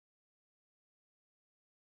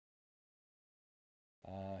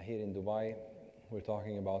here in Dubai. We're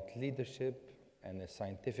talking about leadership and a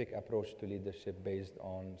scientific approach to leadership based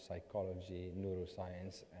on psychology,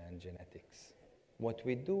 neuroscience, and genetics. What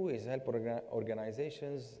we do is help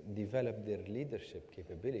organizations develop their leadership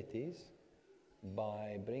capabilities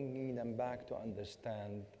by bringing them back to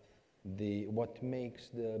understand what makes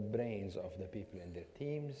the brains of the people in their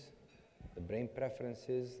teams, the brain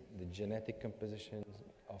preferences, the genetic compositions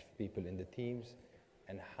of people in the teams,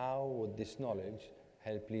 and how would this knowledge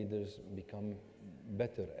help leaders become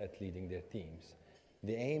better at leading their teams.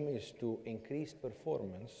 The aim is to increase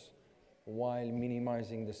performance while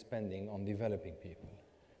minimizing the spending on developing people.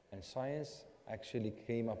 And science actually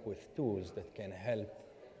came up with tools that can help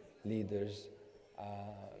leaders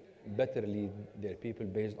better lead their people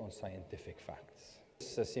based on scientific facts.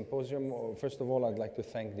 This symposium, first of all, I'd like to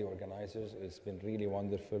thank the organizers. It's been really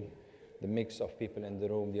wonderful. The mix of people in the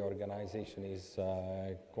room, the organization is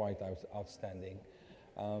quite outstanding.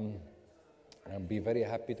 I'd be very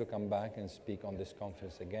happy to come back and speak on this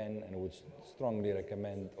conference again, and would strongly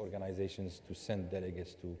recommend organizations to send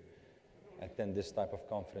delegates to attend this type of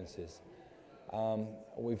conferences.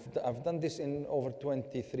 I've done this in over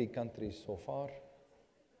 23 countries so far.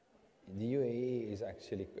 The UAE is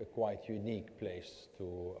actually a quite unique place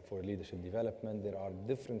for leadership development. There are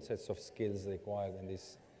different sets of skills required in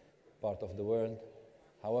this part of the world.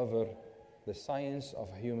 However, the science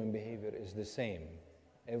of human behavior is the same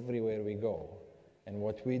everywhere we go. And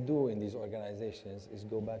what we do in these organizations is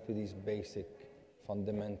go back to these basic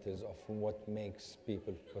fundamentals of what makes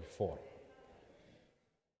people perform.